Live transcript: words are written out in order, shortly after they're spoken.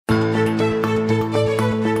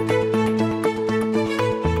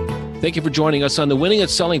Thank you for joining us on the Winning at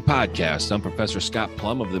Selling podcast. I'm Professor Scott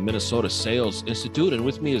Plum of the Minnesota Sales Institute, and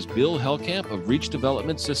with me is Bill Hellkamp of Reach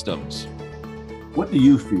Development Systems. What do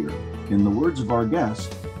you fear? In the words of our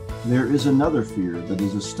guest, there is another fear that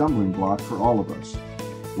is a stumbling block for all of us.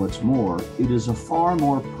 What's more, it is a far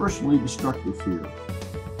more personally destructive fear.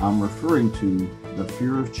 I'm referring to the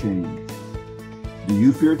fear of change. Do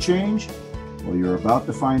you fear change? Well, you're about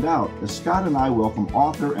to find out as Scott and I welcome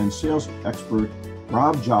author and sales expert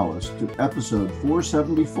Jolles to episode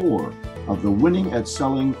 474 of the Winning at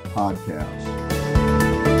Selling podcast.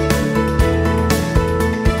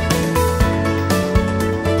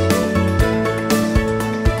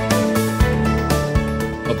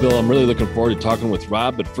 Well, Bill, I'm really looking forward to talking with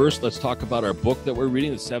Rob, but first let's talk about our book that we're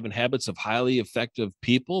reading, The 7 Habits of Highly Effective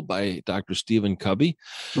People by Dr. Stephen Covey.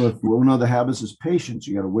 So if one of the habits is patience,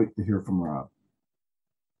 you got to wait to hear from Rob.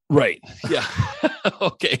 Right. Yeah.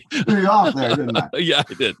 Okay. Threw you off there, didn't I? Yeah,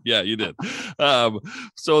 I did. Yeah, you did.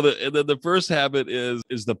 So the first habit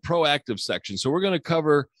is the proactive section. So we're going to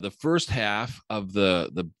cover the first half of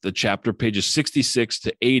the chapter, pages 66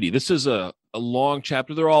 to 80. This is a long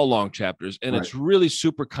chapter. They're all long chapters, and It's really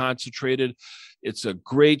super concentrated. It's a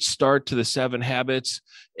great start to the 7 habits.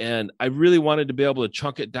 And I really wanted to be able to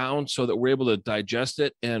chunk it down so that we're able to digest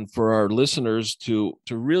it. And for our listeners to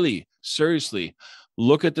really seriously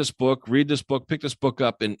look at this book, read this book, pick this book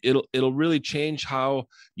up, and it'll really change how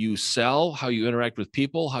you sell, how you interact with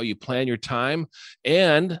people, how you plan your time.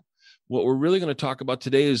 And what we're really going to talk about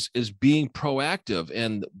today is being proactive.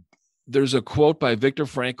 And there's a quote by Viktor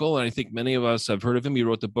Frankl, and I think many of us have heard of him. He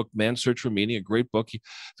wrote the book Man's Search for Meaning, a great book.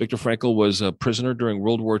 Viktor Frankl was a prisoner during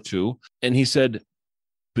World War II, and he said,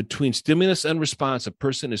 between stimulus and response, a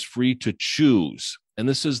person is free to choose. And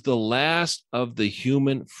this is the last of the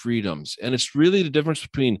human freedoms. And it's really the difference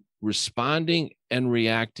between responding and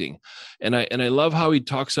reacting. And I love how he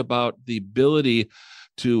talks about the ability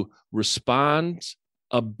to respond,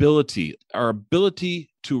 our ability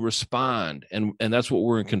to respond. And that's what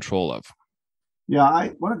we're in control of. Yeah,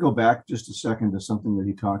 I want to go back just a second to something that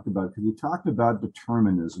he talked about, because he talked about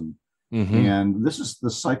determinism. Mm-hmm. And this is the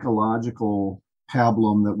psychological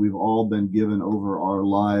pablum that we've all been given over our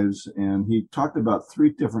lives. And he talked about 3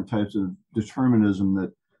 different types of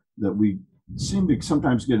determinism that we seem to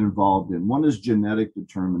sometimes get involved in. One is genetic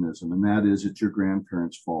determinism, and that is it's your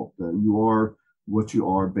grandparents' fault. You are what you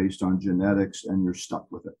are based on genetics, and you're stuck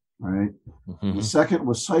with it, right? Mm-hmm. The second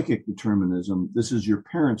was psychic determinism. This is your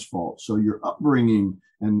parents' fault. So your upbringing,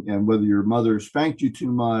 and whether your mother spanked you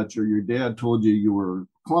too much or your dad told you were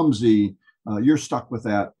clumsy, you're stuck with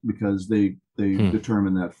that because they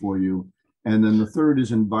determine that for you. And then the third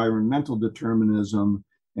is environmental determinism,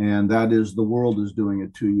 and that is the world is doing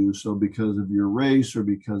it to you. So because of your race, or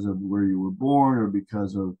because of where you were born, or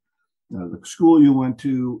because of the school you went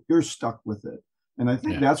to, you're stuck with it. And I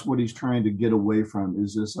think that's what he's trying to get away from,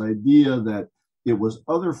 is this idea that it was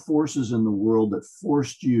other forces in the world that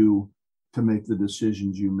forced you to make the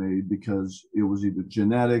decisions you made, because it was either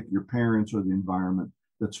genetic, your parents, or the environment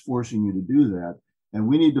that's forcing you to do that. And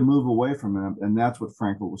we need to move away from that. And that's what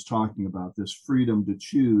Frankl was talking about. This freedom to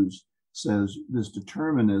choose says this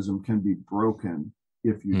determinism can be broken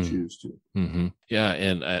if you choose to. Mm-hmm. Yeah.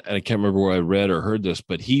 And I can't remember where I read or heard this,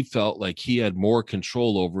 but he felt like he had more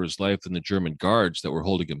control over his life than the German guards that were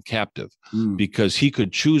holding him captive, because he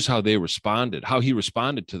could choose how he responded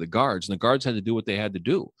to the guards, and the guards had to do what they had to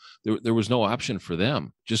do. There was no option for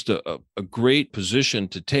them. Just a great position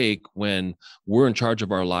to take when we're in charge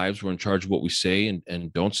of our lives. We're in charge of what we say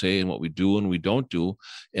and don't say, and what we do and we don't do.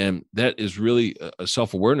 And that is really a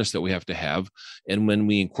self-awareness that we have to have. And when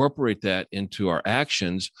we incorporate that into our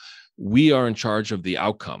actions, we are in charge of the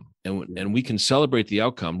outcome, and we can celebrate the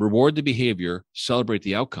outcome, reward the behavior, celebrate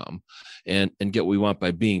the outcome, and get what we want by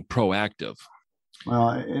being proactive. Well,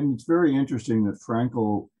 and it's very interesting that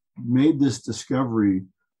Frankl made this discovery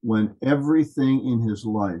when everything in his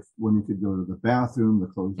life, when he could go to the bathroom, the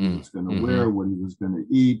clothes he was going to wear, what he was going to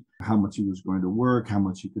eat, how much he was going to work, how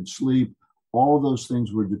much he could sleep, all those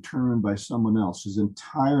things were determined by someone else. His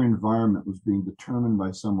entire environment was being determined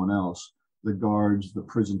by someone else. The guards, the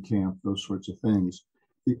prison camp, those sorts of things.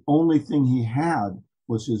 The only thing he had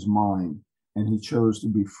was his mind, and he chose to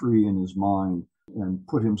be free in his mind and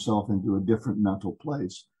put himself into a different mental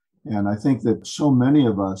place. And I think that so many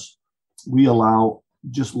of us, we allow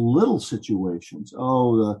just little situations.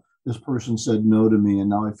 This person said no to me, and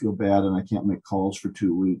now I feel bad and I can't make calls for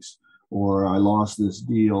 2 weeks. Or I lost this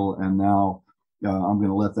deal, and now I'm going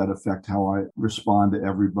to let that affect how I respond to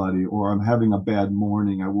everybody. Or I'm having a bad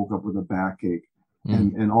morning. I woke up with a backache.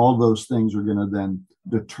 And all those things are going to then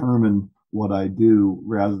determine what I do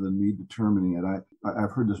rather than me determining it.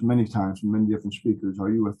 I've heard this many times from many different speakers. Are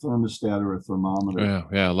you a thermostat or a thermometer?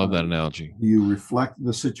 Yeah, I love that analogy. Do you reflect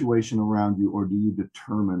the situation around you, or do you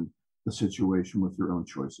determine the situation with your own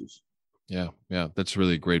choices? Yeah, that's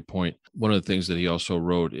really a great point. One of the things that he also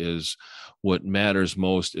wrote is what matters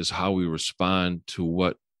most is how we respond to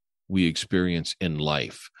what we experience in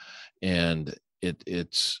life. And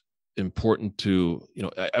it's important to,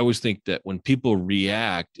 I always think that when people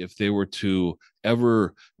react, if they were to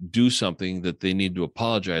ever do something that they need to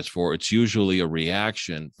apologize for, it's usually a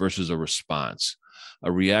reaction versus a response.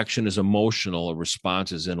 A reaction is emotional, a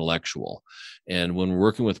response is intellectual. And when we're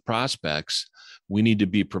working with prospects, we need to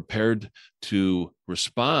be prepared to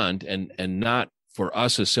respond and not for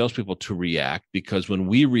us as salespeople to react, because when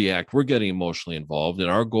we react, we're getting emotionally involved.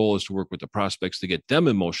 And our goal is to work with the prospects to get them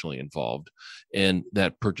emotionally involved in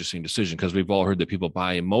that purchasing decision, because we've all heard that people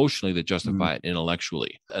buy emotionally, that justify it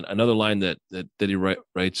intellectually. And another line that he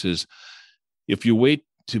writes is, if you wait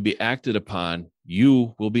to be acted upon,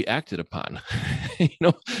 you will be acted upon.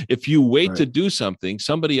 If you wait to do something,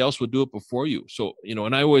 somebody else will do it before you. So,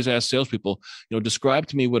 and I always ask salespeople, describe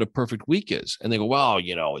to me what a perfect week is. And they go, well,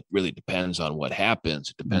 it really depends on what happens.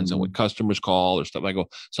 It depends on what customers call or stuff. I go,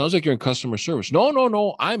 sounds like you're in customer service.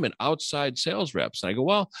 No, I'm an outside sales rep. And I go,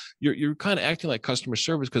 well, you're kind of acting like customer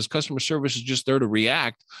service, because customer service is just there to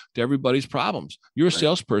react to everybody's problems. You're a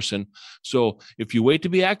salesperson. So if you wait to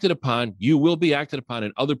be acted upon, you will be acted upon,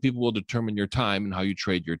 and other people will determine your time and how you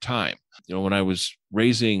trade your time. When I was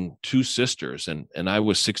raising two sisters and I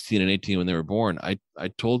was 16 and 18 when they were born, I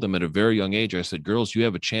told them at a very young age, I said, girls, you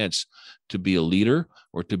have a chance to be a leader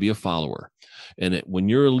or to be a follower. And when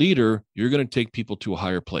you're a leader, you're going to take people to a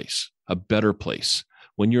higher place, a better place.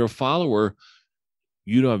 When you're a follower,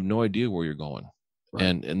 you have no idea where you're going. Right.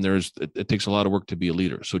 And it takes a lot of work to be a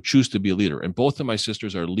leader. So choose to be a leader. And both of my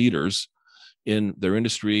sisters are leaders in their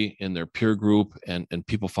industry, in their peer group, and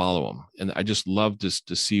people follow them. And I just love to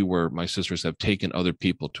see where my sisters have taken other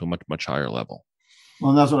people to a much, much higher level.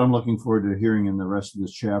 Well, and that's what I'm looking forward to hearing in the rest of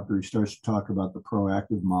this chapter. He starts to talk about the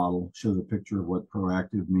proactive model, shows a picture of what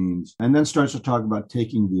proactive means, and then starts to talk about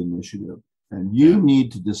taking the initiative. And you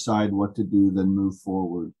need to decide what to do, then move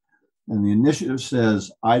forward. And the initiative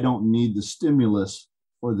says, I don't need the stimulus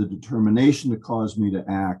or the determination to cause me to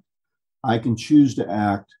act. I can choose to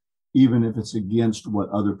act even if it's against what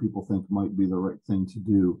other people think might be the right thing to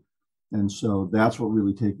do. And so that's what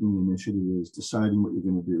really taking the initiative is, deciding what you're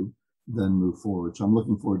going to do, then move forward. So I'm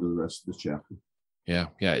looking forward to the rest of this chapter. Yeah.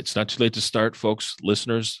 It's not too late to start, folks,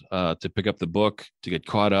 listeners, to pick up the book, to get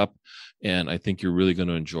caught up. And I think you're really going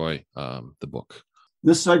to enjoy the book.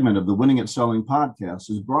 This segment of the Winning at Selling podcast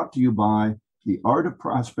is brought to you by The Art of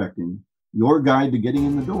Prospecting, Your Guide to Getting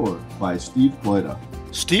in the Door by Steve Kloida.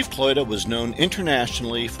 Steve Kloida was known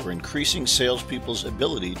internationally for increasing salespeople's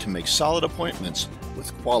ability to make solid appointments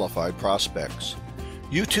with qualified prospects.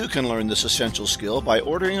 You too can learn this essential skill by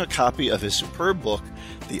ordering a copy of his superb book,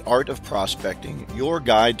 The Art of Prospecting, Your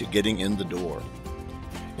Guide to Getting in the Door.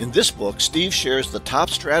 In this book, Steve shares the top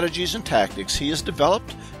strategies and tactics he has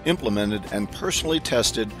developed, implemented, and personally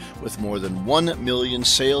tested with more than 1 million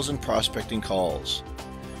sales and prospecting calls.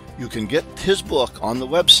 You can get his book on the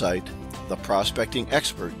website,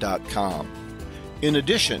 theprospectingexpert.com. In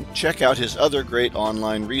addition, check out his other great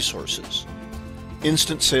online resources.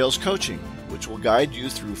 Instant Sales Coaching, which will guide you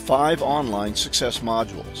through 5 online success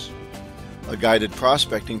modules. A guided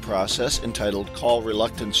prospecting process entitled Call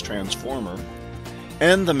Reluctance Transformer.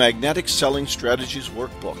 And the Magnetic Selling Strategies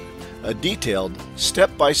Workbook, a detailed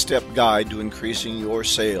step-by-step guide to increasing your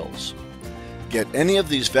sales. Get any of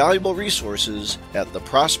these valuable resources at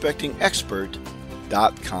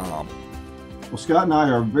theprospectingexpert.com. Well, Scott and I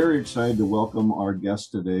are very excited to welcome our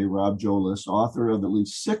guest today, Rob Jolles, author of at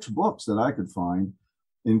least 6 books that I could find,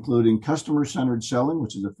 including Customer-Centered Selling,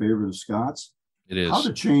 which is a favorite of Scott's. It is. How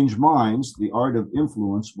to Change Minds, The Art of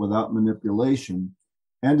Influence Without Manipulation,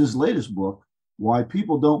 and his latest book, Why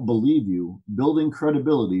People Don't Believe You, Building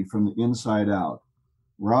Credibility from the Inside Out.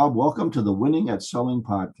 Rob, welcome to the Winning at Selling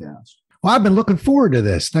podcast. Well, I've been looking forward to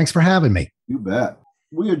this. Thanks for having me. You bet.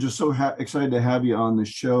 We are just so excited to have you on the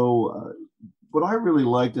show. What I really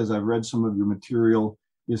liked as I've read some of your material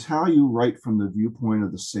is how you write from the viewpoint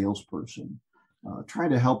of the salesperson,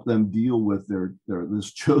 trying to help them deal with their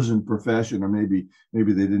this chosen profession, or maybe they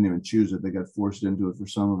didn't even choose it. They got forced into it for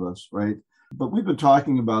some of us, right? But we've been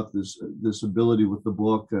talking about this ability with the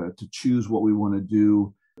book to choose what we want to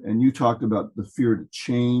do. And you talked about the fear to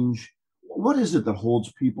change. What is it that holds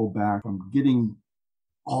people back from getting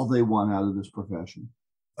all they want out of this profession?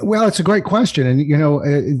 Well, it's a great question.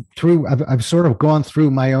 And, I've sort of gone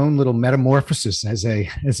through my own little metamorphosis as a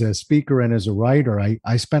speaker and as a writer.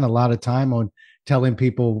 I spent a lot of time on telling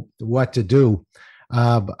people what to do.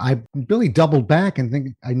 I really doubled back and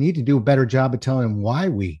think I need to do a better job of telling them why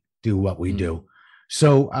we do what we do.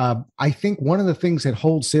 So I think one of the things that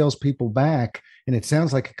holds salespeople back, and it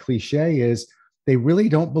sounds like a cliche, is they really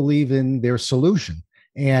don't believe in their solution.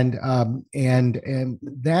 And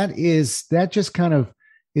that just kind of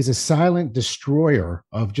is a silent destroyer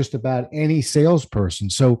of just about any salesperson.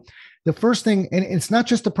 So the first thing, and it's not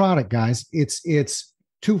just the product, guys, it's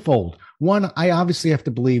twofold. One, I obviously have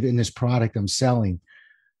to believe in this product I'm selling,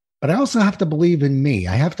 but I also have to believe in me.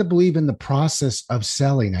 I have to believe in the process of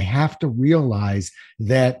selling. I have to realize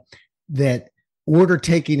that order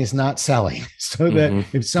taking is not selling. So that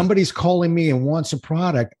if somebody's calling me and wants a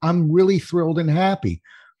product, I'm really thrilled and happy.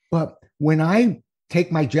 But when I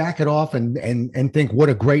take my jacket off and think what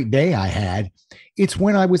a great day I had, it's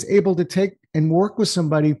when I was able to take and work with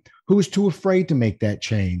somebody who was too afraid to make that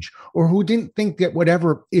change, or who didn't think that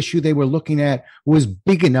whatever issue they were looking at was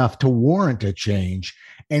big enough to warrant a change,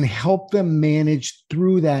 and help them manage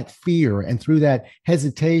through that fear and through that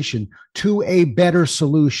hesitation to a better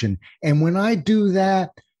solution. And when I do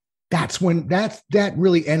that, that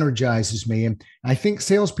really energizes me. And I think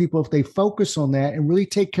salespeople, if they focus on that and really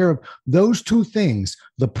take care of those two things,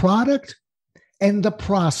 the product and the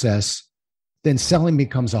process, then selling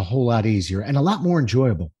becomes a whole lot easier and a lot more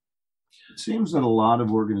enjoyable. It seems that a lot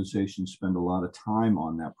of organizations spend a lot of time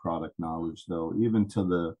on that product knowledge, though, even to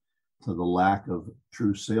the lack of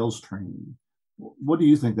true sales training. What do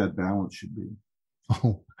you think that balance should be?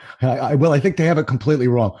 Oh, I think they have it completely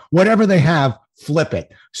wrong. Whatever they have, flip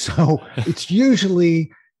it. So it's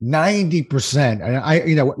usually 90%.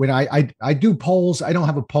 And when I do polls, I don't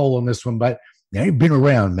have a poll on this one, but they've been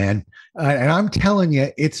around, man. And I'm telling you,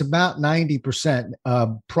 it's about 90%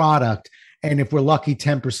 product. And if we're lucky,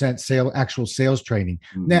 10% actual sales training.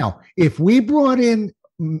 Mm-hmm. Now, if we brought in,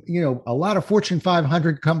 a lot of Fortune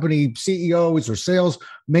 500 company CEOs or sales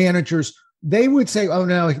managers, they would say, oh,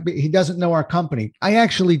 no, he doesn't know our company. I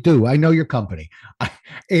actually do. I know your company.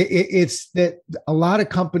 It's that a lot of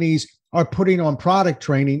companies are putting on product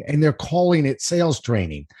training and they're calling it sales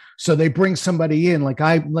training. So they bring somebody in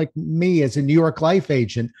like me as a New York Life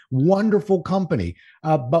agent, wonderful company.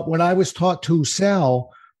 But when I was taught to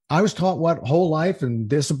sell, I was taught what whole life and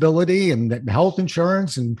disability and health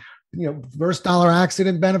insurance and first dollar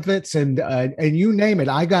accident benefits and you name it.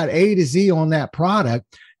 I got A to Z on that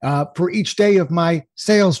product for each day of my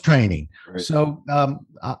sales training. Right. So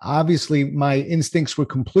obviously my instincts were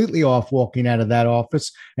completely off walking out of that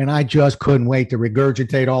office, and I just couldn't wait to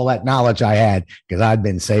regurgitate all that knowledge I had because I'd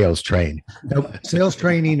been sales trained. So sales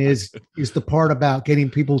training is the part about getting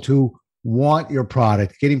people to want your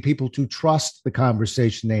product, getting people to trust the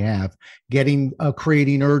conversation they have,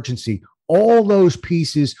 creating urgency, all those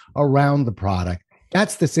pieces around the product.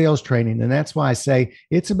 That's the sales training. And that's why I say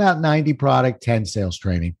it's about 90 product, 10 sales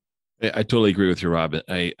training. I totally agree with you, Rob.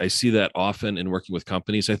 I see that often in working with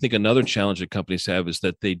companies. I think another challenge that companies have is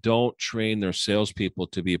that they don't train their salespeople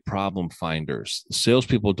to be problem finders. The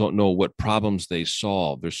salespeople don't know what problems they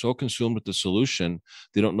solve. They're so consumed with the solution,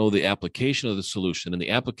 they don't know the application of the solution. And the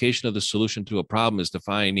application of the solution to a problem is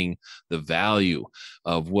defining the value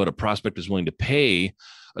of what a prospect is willing to pay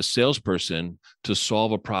a salesperson to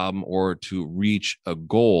solve a problem or to reach a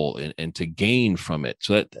goal and to gain from it.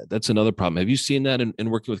 So that's another problem. Have you seen that in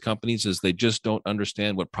working with companies, is they just don't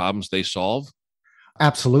understand what problems they solve?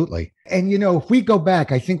 Absolutely. And, if we go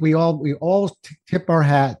back, I think we all tip our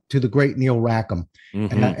hat to the great Neil Rackham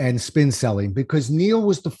and spin selling, because Neil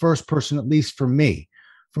was the first person, at least for me,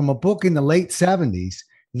 from a book in the late 70s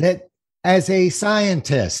that, as a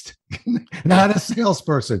scientist, not a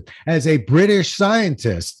salesperson, as a British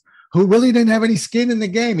scientist who really didn't have any skin in the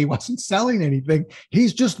game. He wasn't selling anything.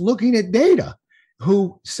 He's just looking at data,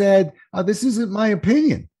 who said, this isn't my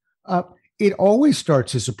opinion. It always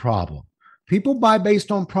starts as a problem. People buy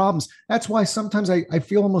based on problems. That's why sometimes I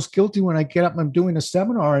feel almost guilty when I get up and I'm doing a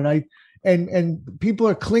seminar and people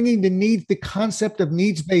are clinging to the concept of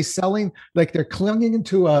needs-based selling, like they're clinging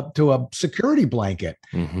to a security blanket.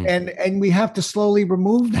 Mm-hmm. And we have to slowly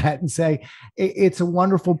remove that and say, it's a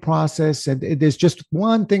wonderful process. And there's just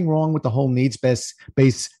one thing wrong with the whole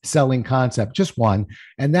needs-based selling concept, just one.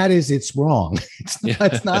 And that is it's wrong.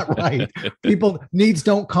 It's not right. People needs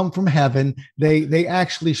don't come from heaven. They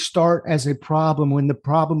actually start as a problem. When the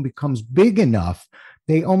problem becomes big enough,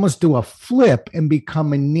 they almost do a flip and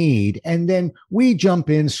become a need. And then we jump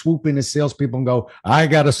in, swoop in as salespeople and go, I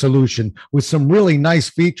got a solution with some really nice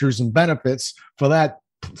features and benefits for that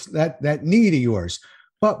need of yours.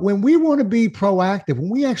 But when we want to be proactive, when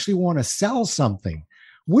we actually want to sell something,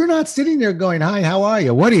 we're not sitting there going, hi, how are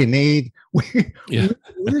you? What do you need?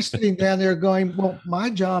 We're sitting down there going, well, my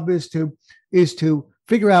job is to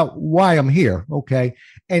figure out why I'm here. Okay.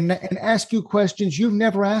 And ask you questions you've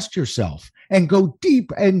never asked yourself, and go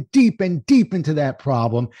deep and deep and deep into that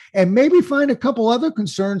problem, and maybe find a couple other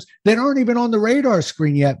concerns that aren't even on the radar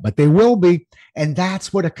screen yet, but they will be. And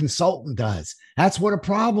that's what a consultant does. That's what a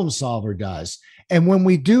problem solver does. And when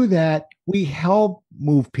we do that, we help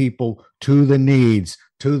move people to the needs,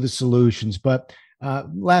 to the solutions. But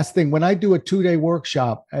last thing, when I do a 2-day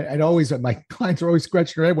workshop, my clients are always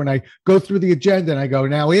scratching their head when I go through the agenda and I go,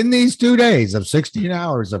 now in these 2 days of 16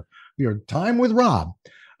 hours of your time with Rob,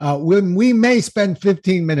 when we may spend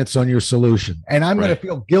 15 minutes on your solution, and I'm going to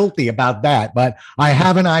feel guilty about that, but I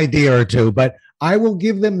have an idea or two, but I will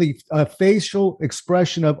give them the facial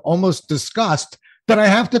expression of almost disgust that I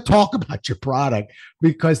have to talk about your product,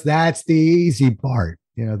 because that's the easy part.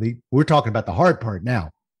 We're talking about the hard part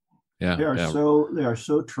now. Yeah, they are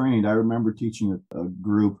so trained. I remember teaching a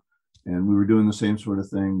group, and we were doing the same sort of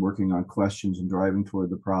thing, working on questions and driving toward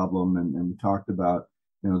the problem. And we talked about,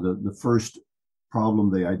 the first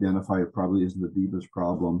problem they identify probably isn't the deepest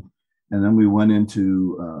problem. And then we went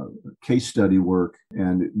into case study work,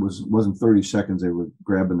 and it wasn't 30 seconds. They were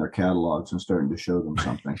grabbing their catalogs and starting to show them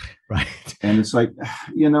something. Right. And it's like,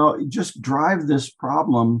 just drive this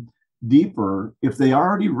problem deeper. If they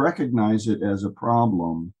already recognize it as a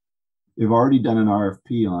problem, they've already done an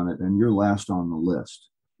RFP on it, and you're last on the list.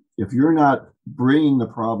 If you're not bringing the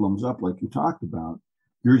problems up like you talked about,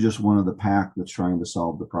 you're just one of the pack that's trying to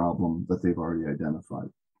solve the problem that they've already identified.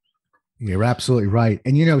 You're absolutely right.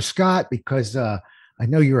 And, Scott, because I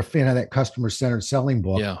know you're a fan of that customer-centered selling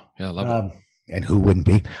book. Yeah, I love it. And who wouldn't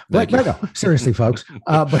be? But no, seriously, folks.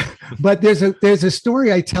 But there's a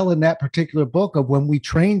story I tell in that particular book of when we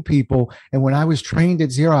train people, and when I was trained at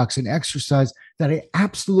Xerox in exercise, that I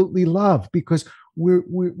absolutely love, because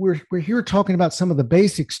we're here talking about some of the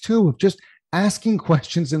basics too, of just asking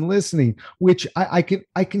questions and listening, which I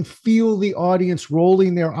can feel the audience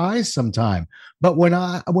rolling their eyes sometime. But when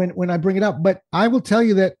I bring it up, but I will tell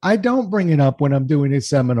you that I don't bring it up when I'm doing a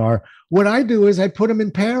seminar. What I do is I put them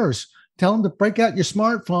in pairs, tell them to break out your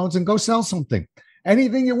smartphones and go sell something.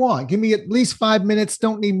 Anything you want. Give me at least 5 minutes.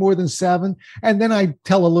 Don't need more than 7. And then I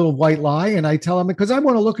tell a little white lie, and I tell them, because I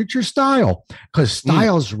want to look at your style, because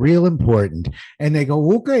style is real important. And they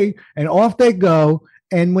go, okay. And off they go.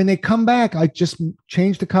 And when they come back, I just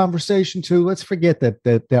change the conversation to, let's forget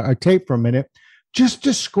that our tape for a minute. Just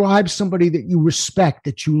describe somebody that you respect,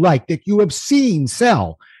 that you like, that you have seen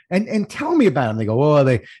sell, and tell me about them. They go, oh,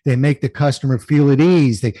 they make the customer feel at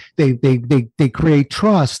ease. They create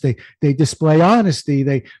trust. They display honesty.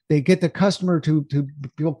 They get the customer to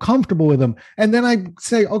feel comfortable with them. And then I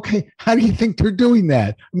say, okay, how do you think they're doing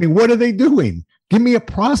that? I mean, what are they doing? Give me a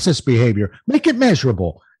process behavior. Make it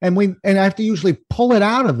measurable. And I have to usually pull it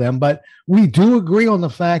out of them, but we do agree on the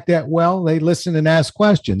fact that, well, they listen and ask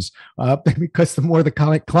questions because the more the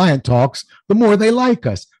client talks, the more they like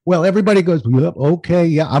us. Well, everybody goes, yep, okay,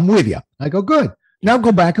 yeah, I'm with you. I go, good. Now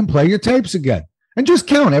go back and play your tapes again and just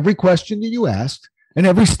count every question that you asked and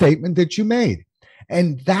every statement that you made.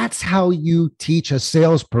 And that's how you teach a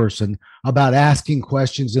salesperson about asking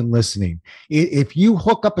questions and listening. If you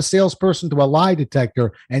hook up a salesperson to a lie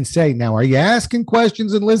detector and say, now, are you asking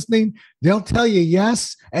questions and listening? They'll tell you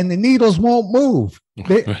yes, and the needles won't move.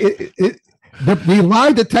 The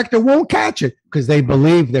lie detector won't catch it because they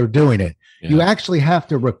believe they're doing it. Yeah. You actually have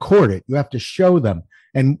to record it. You have to show them.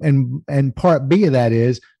 And part B of that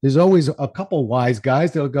is there's always a couple wise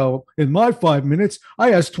guys that'll go, in my 5 minutes,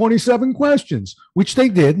 I asked 27 questions, which they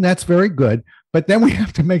did, and that's very good. But then we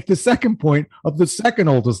have to make the second point of the second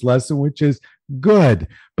oldest lesson, which is good.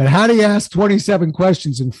 But how do you ask 27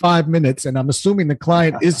 questions in 5 minutes? And I'm assuming the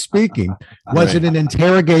client is speaking. Was it an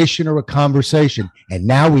interrogation or a conversation? And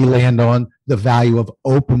now we land on the value of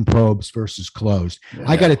open probes versus closed. Yeah.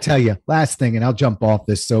 I got to tell you, last thing, and I'll jump off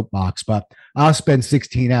this soapbox, but I'll spend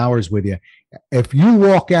 16 hours with you. If you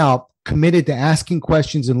walk out committed to asking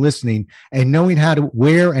questions and listening and knowing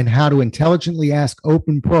where and how to intelligently ask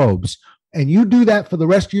open probes, and you do that for the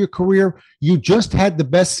rest of your career, you just had the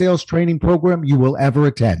best sales training program you will ever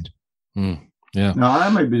attend. Yeah. Now, I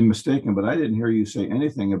might be mistaken, but I didn't hear you say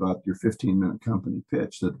anything about your 15-minute company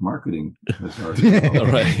pitch that marketing has already. All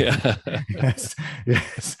right. Yeah.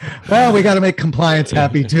 Yes. Well, we got to make compliance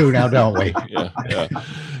happy too now, don't we? Yeah.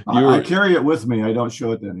 I carry it with me. I don't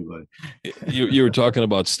show it to anybody. You were talking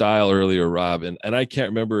about style earlier, Rob, and I can't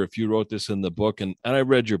remember if you wrote this in the book, and I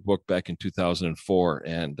read your book back in 2004,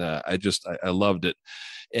 and I loved it.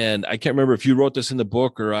 And I can't remember if you wrote this in the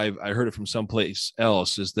book or I heard it from someplace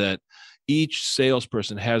else, is that, each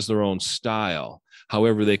salesperson has their own style.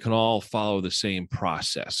 However, they can all follow the same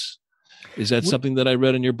process. Is that something that I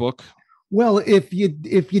read in your book? Well, if you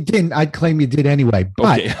didn't, I'd claim you did anyway.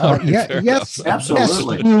 But okay. Right, yes,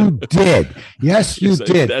 absolutely, yes, you did. Yes, you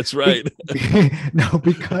did. That's right. No,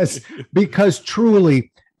 because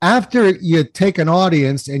truly, after you take an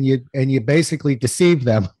audience and you basically deceive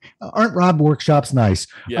them, aren't Rob workshops nice?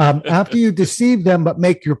 Yeah. After you deceive them but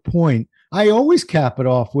make your point, I always cap it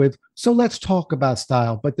off with, so let's talk about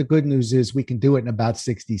style. But the good news is we can do it in about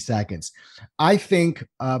 60 seconds. I think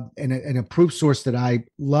in a proof source that I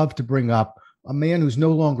love to bring up, a man who's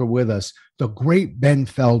no longer with us, the great Ben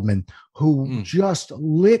Feldman, who just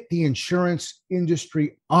lit the insurance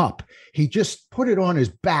industry up. He just put it on his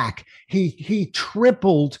back. He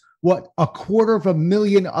tripled what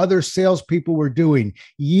 250,000 other salespeople were doing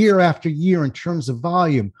year after year in terms of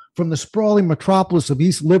volume from the sprawling metropolis of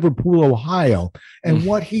East Liverpool, Ohio. And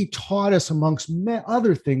what he taught us, amongst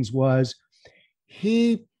other things, was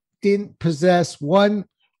he didn't possess one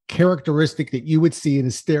characteristic that you would see in a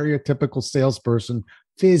stereotypical salesperson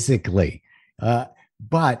physically,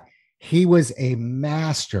 but he was a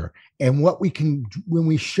master. And what we can, when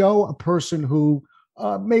we show a person who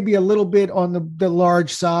maybe a little bit on the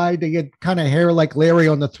large side, they had kind of hair like Larry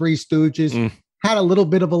on the Three Stooges, had a little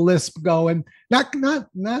bit of a lisp going, not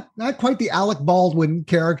quite the Alec Baldwin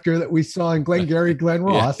character that we saw in Glengarry Glen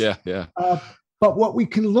Ross. Yeah. But what we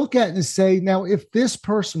can look at and say, now, if this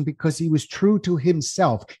person, because he was true to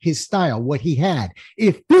himself, his style, what he had,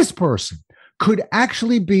 if this person could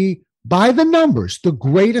actually be, by the numbers, the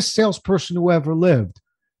greatest salesperson who ever lived,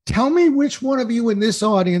 tell me which one of you in this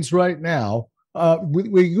audience right now,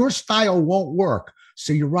 where your style won't work.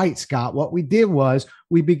 So you're right, Scott. What we did was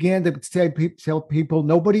we began to tell people,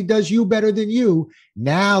 nobody does you better than you.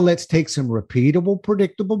 Now let's take some repeatable,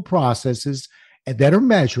 predictable processes that are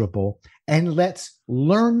measurable, and let's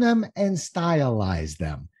learn them and stylize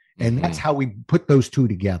them. And that's how we put those two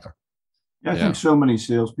together. I think so many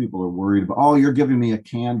salespeople are worried about, oh, you're giving me a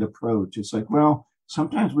canned approach. It's like, well,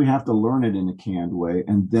 sometimes we have to learn it in a canned way,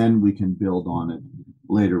 and then we can build on it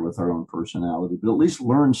later with our own personality. But at least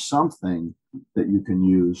learn something that you can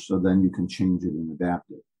use, so then you can change it and adapt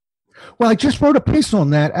it. Well, I just wrote a piece on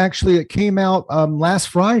that. Actually, it came out last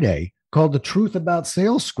Friday, called "The Truth About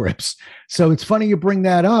Sales Scripts." So it's funny you bring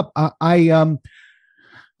that up.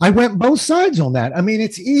 I went both sides on that. I mean,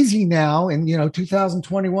 it's easy now in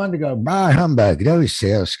 2021 to go, bah, humbug, those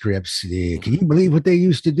sales scripts. Can you believe what they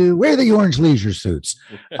used to do? Where are the orange leisure suits?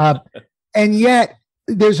 And yet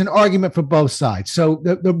there's an argument for both sides. So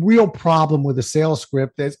the real problem with a sales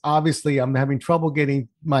script is, obviously, I'm having trouble getting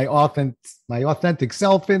my authentic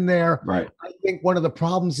self in there. Right. I think one of the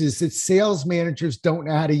problems is that sales managers don't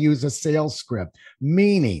know how to use a sales script.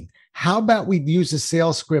 Meaning, how about we use a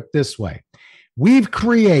sales script this way? We've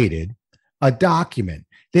created a document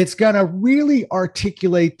that's going to really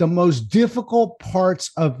articulate the most difficult parts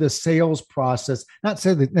of the sales process, not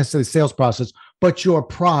necessarily the sales process, but your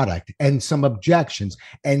product, and some objections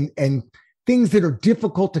and things that are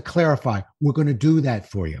difficult to clarify. We're going to do that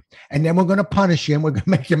for you. And then we're going to punish you, and we're going to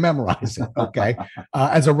make you memorize it, okay,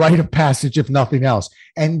 as a rite of passage, if nothing else.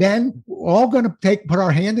 And then we're all going to put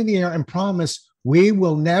our hand in the air and promise we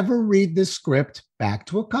will never read this script back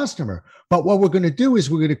to a customer. But what we're going to do is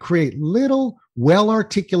we're going to create little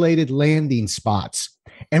well-articulated landing spots,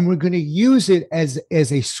 and we're going to use it as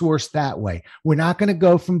a source that way. We're not going to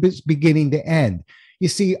go from beginning to end. You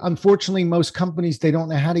see, unfortunately, most companies, they don't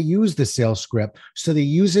know how to use the sales script, so they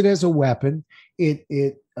use it as a weapon. It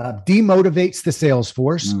demotivates the sales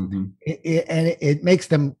force, and it makes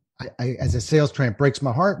them, as a sales trainer, it breaks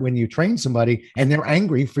my heart when you train somebody and they're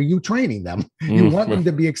angry for you training them. You want them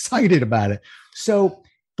to be excited about it. So,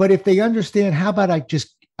 but if they understand, how about I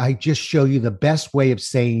just show you the best way of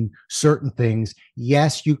saying certain things.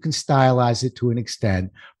 Yes, you can stylize it to an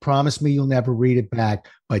extent. Promise me you'll never read it back,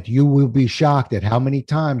 but you will be shocked at how many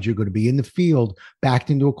times you're going to be in the field, backed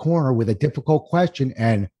into a corner with a difficult question,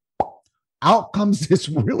 and out comes this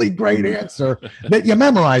really great answer that you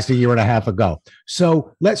memorized a year and a half ago.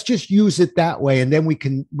 So let's just use it that way. And then we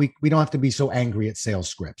don't have to be so angry at sales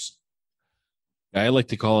scripts. I like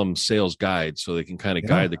to call them sales guides, so they can kind of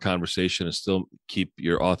guide the conversation and still keep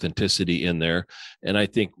your authenticity in there. And I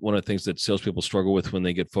think one of the things that salespeople struggle with when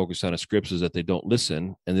they get focused on a script is that they don't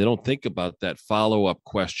listen and they don't think about that follow-up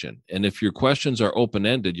question. And if your questions are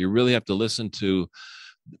open-ended, you really have to listen to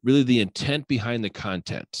really the intent behind the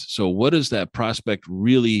content. So what is that prospect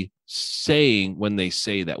really saying when they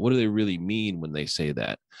say that? What do they really mean when they say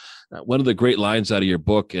that? one of the great lines out of your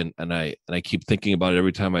book, and I keep thinking about it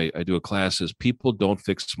every time I do a class, is people don't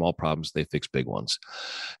fix small problems, they fix big ones.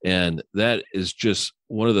 And that is just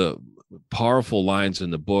one of the powerful lines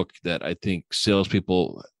in the book that I think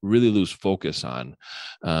salespeople really lose focus on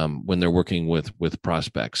when they're working with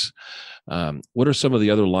prospects. What are some of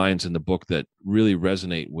the other lines in the book that really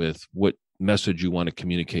resonate with what message you want to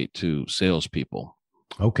communicate to salespeople?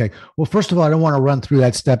 Okay. Well, first of all, I don't want to run through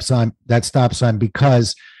that stop sign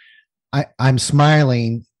because I'm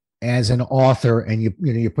smiling as an author, and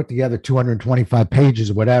you put together 225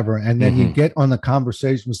 pages or whatever, and then you get on the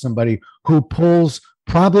conversation with somebody who pulls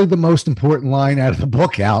probably the most important line out of the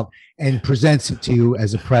book out and presents it to you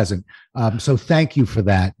as a present. So thank you for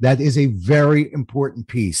that. That is a very important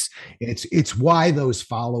piece. It's why those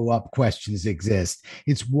follow-up questions exist.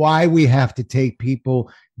 It's why we have to take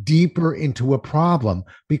people deeper into a problem,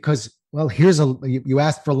 because, well, you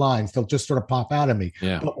asked for lines, they'll just sort of pop out of me.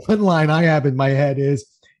 Yeah. But one line I have in my head is,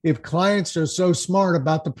 if clients are so smart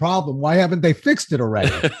about the problem, why haven't they fixed it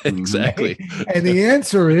already? Exactly. And the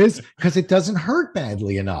answer is because it doesn't hurt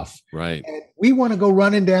badly enough. Right. And we want to go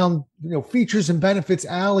running down, features and benefits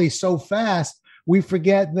alley so fast, we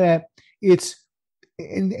forget that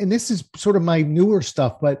and this is sort of my newer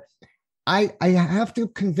stuff, but I have to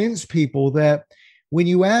convince people that when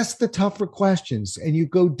you ask the tougher questions and you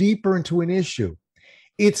go deeper into an issue,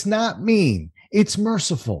 it's not mean, it's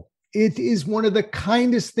merciful. It is one of the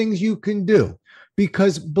kindest things you can do,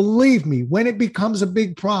 because believe me, when it becomes a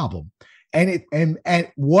big problem, and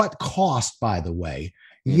at what cost, by the way,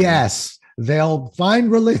 yes, they'll find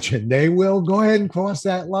religion. They will go ahead and cross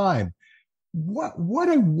that line. What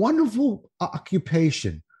a wonderful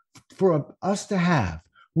occupation for us to have,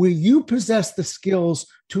 where you possess the skills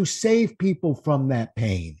to save people from that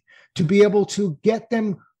pain, to be able to get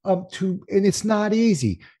them and it's not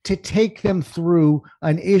easy to take them through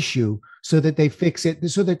an issue so that they fix it,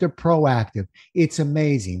 so that they're proactive. It's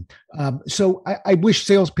amazing. So I wish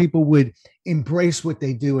salespeople would embrace what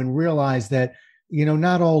they do and realize that,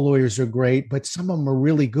 not all lawyers are great, but some of them are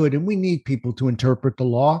really good. And we need people to interpret the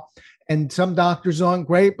law. And some doctors aren't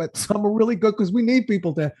great, but some are really good because we need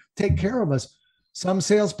people to take care of us. Some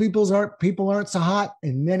salespeople aren't so hot,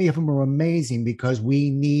 and many of them are amazing, because we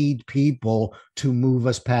need people to move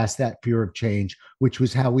us past that fear of change, which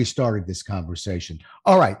was how we started this conversation.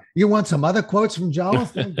 All right. You want some other quotes from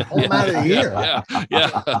Jolles? Pull them out of the ear.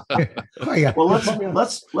 Yeah. Well,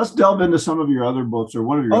 let's delve into some of your other books, or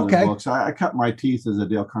one of your other books. I cut my teeth as a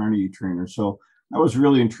Dale Carnegie trainer, so I was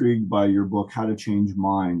really intrigued by your book, How to Change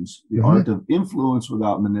Minds, the Art of Influence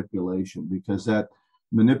Without Manipulation, because that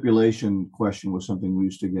manipulation question was something we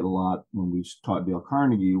used to get a lot when we taught Dale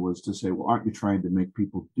Carnegie, was to say, well, aren't you trying to make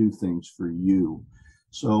people do things for you?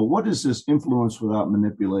 So what is this influence without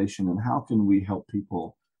manipulation, and how can we help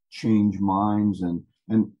people change minds? And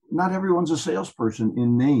not everyone's a salesperson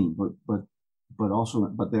in name,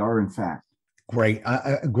 but they are in fact. Great.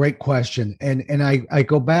 Great question. And I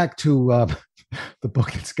go back to the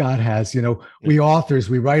book that Scott has. We authors,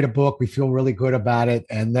 we write a book, we feel really good about it.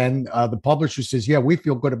 And then the publisher says, yeah, we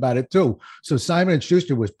feel good about it too. So Simon &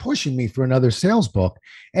 Schuster was pushing me for another sales book.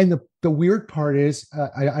 And the weird part is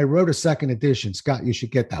I wrote a second edition. Scott, you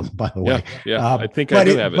should get that one, by the way. Yeah, I think I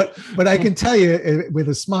do have it. But I can tell you with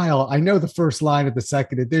a smile, I know the first line of the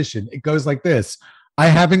second edition. It goes like this: I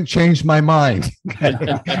haven't changed my mind. There's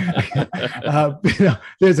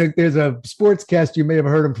a sportscaster, you may have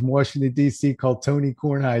heard him, from Washington, D.C., called Tony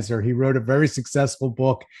Kornheiser. He wrote a very successful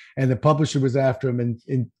book, and the publisher was after him.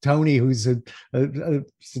 And Tony, who's a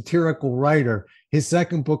satirical writer, his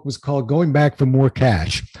second book was called Going Back for More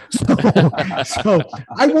Cash. So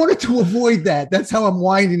I wanted to avoid that. That's how I'm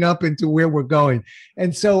winding up into where we're going.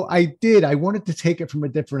 And so I wanted to take it from a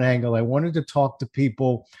different angle. I wanted to talk to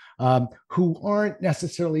people who aren't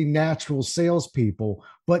necessarily natural salespeople,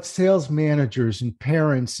 but sales managers and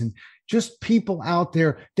parents and just people out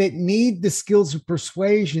there that need the skills of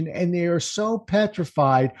persuasion, and they are so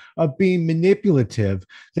petrified of being manipulative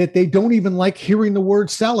that they don't even like hearing the word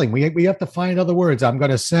selling. We have to find other words. I'm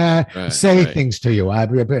going to say things to you. I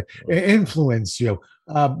influence you.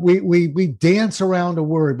 We dance around a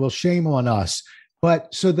word. Well, shame on us.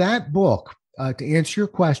 But so that book, to answer your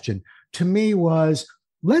question, to me was,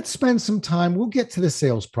 let's spend some time. We'll get to the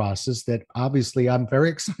sales process that obviously I'm very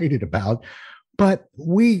excited about, but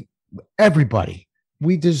everybody,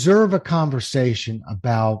 we deserve a conversation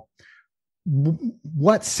about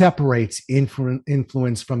what separates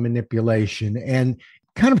influence from manipulation, and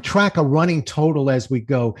kind of track a running total as we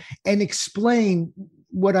go, and explain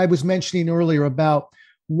what I was mentioning earlier about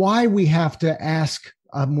why we have to ask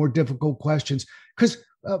more difficult questions. Because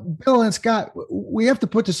Bill and Scott, we have to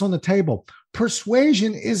put this on the table.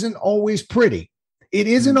 Persuasion isn't always pretty. It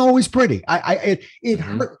isn't always pretty.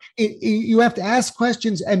 You have to ask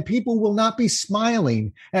questions, and people will not be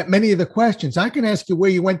smiling at many of the questions. I can ask you where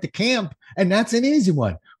you went to camp, and that's an easy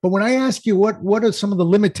one. But when I ask you what are some of the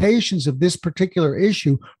limitations of this particular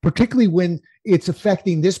issue, particularly when it's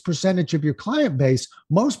affecting this percentage of your client base,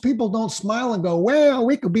 most people don't smile and go, "Well,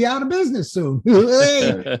 we could be out of business soon."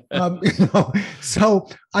 So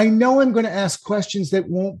I know I'm going to ask questions that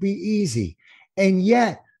won't be easy, and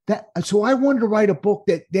yet. So I wanted to write a book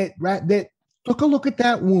that took a look at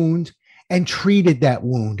that wound and treated that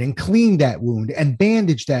wound and cleaned that wound and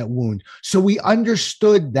bandaged that wound. So we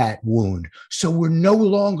understood that wound. So we're no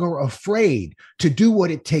longer afraid to do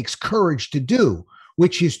what it takes courage to do,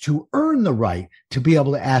 which is to earn the right to be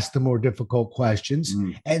able to ask the more difficult questions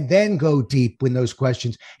and then go deep in those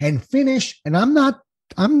questions and finish. And I'm not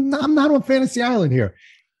on Fantasy Island here.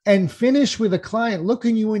 And finish with a client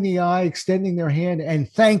looking you in the eye, extending their hand and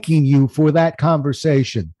thanking you for that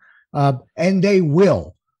conversation. And they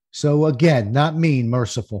will. So again, not mean,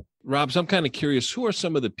 merciful. Rob, so I'm kind of curious, who are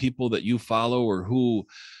some of the people that you follow or who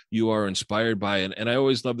you are inspired by? And I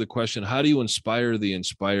always love the question, how do you inspire the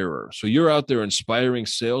inspirer? So you're out there inspiring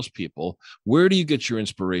salespeople. Where do you get your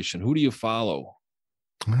inspiration? Who do you follow?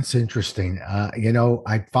 That's interesting.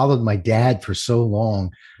 I followed my dad for so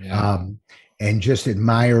long. Yeah. And just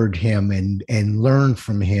admired him and learned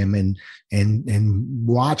from him and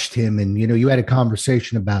watched him. And, you had a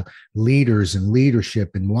conversation about leaders and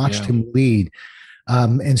leadership and watched him lead.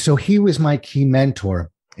 And so he was my key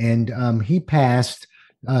mentor. And he passed.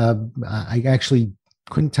 I actually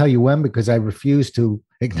couldn't tell you when because I refused to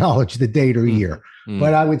acknowledge the date or year.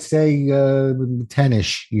 But I would say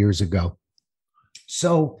 10-ish years ago.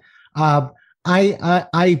 So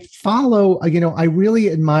I follow, I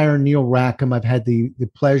really admire Neil Rackham. I've had the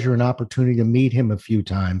pleasure and opportunity to meet him a few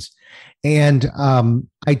times. And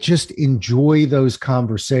I just enjoy those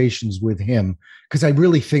conversations with him because I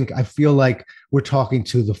feel like we're talking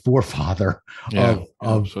to the forefather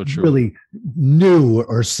of so really new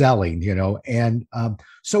or selling, And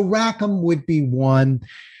so Rackham would be one.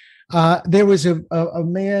 There was a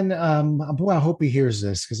man, boy, I hope he hears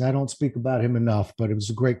this because I don't speak about him enough, but it was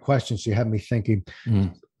a great question. So you had me thinking.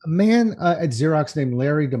 A man at Xerox named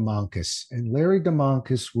Larry DeMoncus, and Larry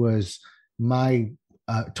DeMoncus was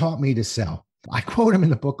taught me to sell. I quote him in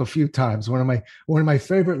the book a few times. One of my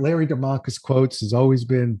favorite Larry DeMoncus quotes has always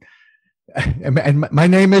been, and my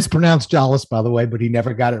name is pronounced Jolles, by the way, but he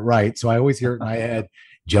never got it right. So I always hear it in my head.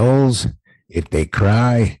 Jolles, if they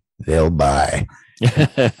cry, they'll buy.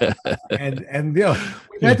 and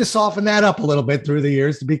we've had to soften that up a little bit through the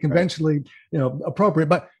years to be conventionally appropriate.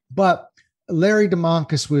 But Larry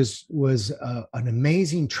DeMoncus was an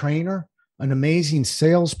amazing trainer, an amazing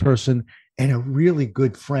salesperson, and a really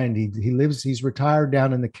good friend. He's retired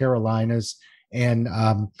down in the Carolinas, and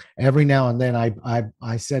every now and then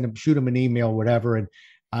I shoot him an email, whatever, and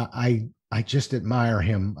I just admire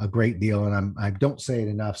him a great deal, and I don't say it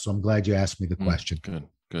enough. So I'm glad you asked me the question.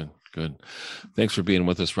 Good. Thanks for being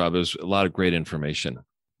with us, Rob. There's a lot of great information.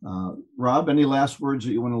 Rob, any last words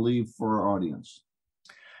that you want to leave for our audience?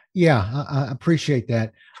 Yeah, I appreciate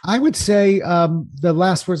that. I would say the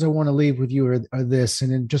last words I want to leave with you are this,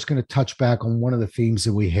 and I'm just going to touch back on one of the themes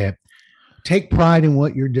that we hit. Take pride in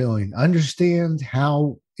what you're doing. Understand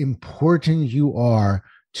how important you are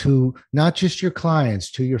to not just your clients,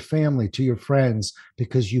 to your family, to your friends,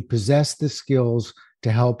 because you possess the skills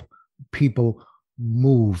to help people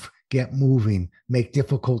move, get moving, make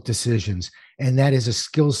difficult decisions. And that is a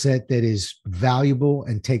skill set that is valuable,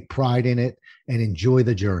 and take pride in it and enjoy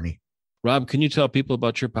the journey. Rob, can you tell people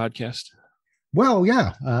about your podcast? Well,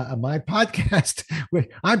 yeah, my podcast,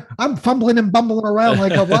 I'm fumbling and bumbling around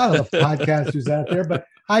like a lot of podcasters out there, but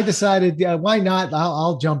I decided, why not?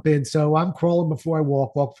 I'll jump in. So I'm crawling before I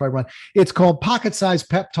walk before I run. It's called Pocket Size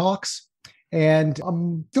Pep Talks. And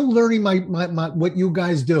I'm still learning my what you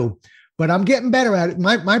guys do, but I'm getting better at it.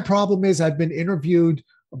 My problem is I've been interviewed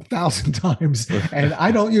 1,000 times and I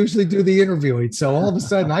don't usually do the interviewing. So all of a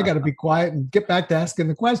sudden I got to be quiet and get back to asking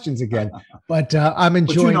the questions again. But I'm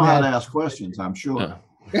enjoying but you know that. How to ask questions, I'm sure.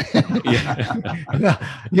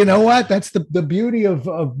 You know what? That's the beauty of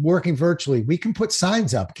working virtually. We can put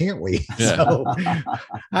signs up, can't we? Yeah. So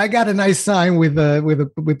I got a nice sign with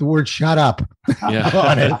the word "shut up"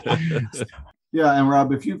 on it. Yeah, and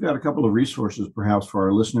Rob, if you've got a couple of resources, perhaps for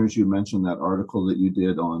our listeners, you mentioned that article that you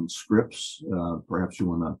did on scripts. Perhaps you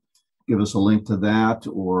want to give us a link to that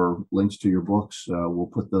or links to your books. We'll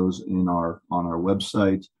put those on our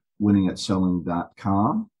website,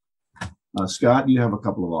 winningatselling.com. Scott, you have a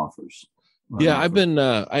couple of offers. Yeah, I've been,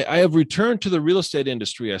 I have returned to the real estate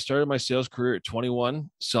industry. I started my sales career at 21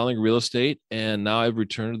 selling real estate, and now I've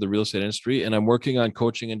returned to the real estate industry, and I'm working on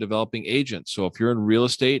coaching and developing agents. So if you're in real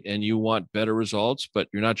estate and you want better results, but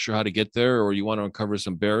you're not sure how to get there, or you want to uncover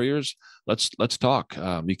some barriers, let's talk.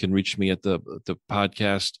 You can reach me at the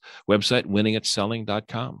podcast website,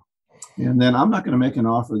 winningatselling.com. And then I'm not going to make an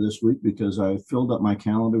offer this week because I filled up my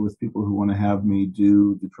calendar with people who want to have me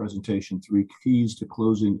do the presentation, 3 Keys to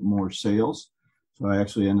Closing More Sales. So I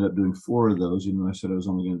actually ended up doing 4 of those, even though I said I was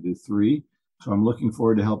only going to do 3. So I'm looking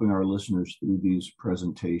forward to helping our listeners through these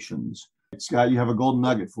presentations. Scott, you have a golden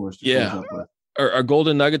nugget for us to close up with. Our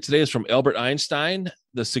golden nugget today is from Albert Einstein.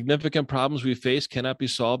 The significant problems we face cannot be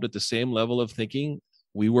solved at the same level of thinking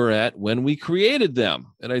we were at when we created them.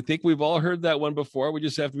 And I think we've all heard that one before. We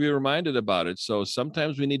just have to be reminded about it. So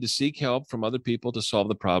sometimes we need to seek help from other people to solve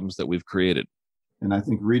the problems that we've created. And I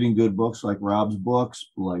think reading good books like Rob's books,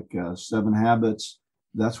 like 7 Habits,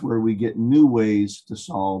 that's where we get new ways to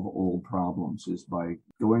solve old problems, is by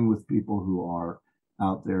going with people who are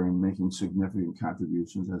out there and making significant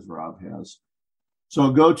contributions, as Rob has.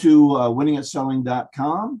 So go to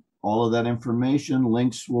winningatselling.com. All of that information,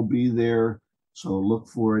 links will be there. So look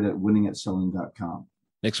for it at winningatselling.com.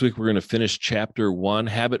 Next week, we're going to finish chapter 1,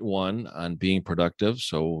 habit 1 on being productive.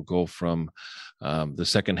 So we'll go from the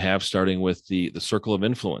second half, starting with the circle of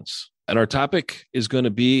influence. And our topic is going to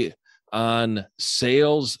be on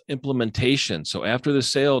sales implementation. So after the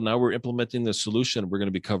sale, now we're implementing the solution. We're going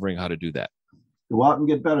to be covering how to do that. Go out and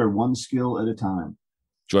get better, one skill at a time.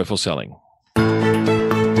 Joyful selling.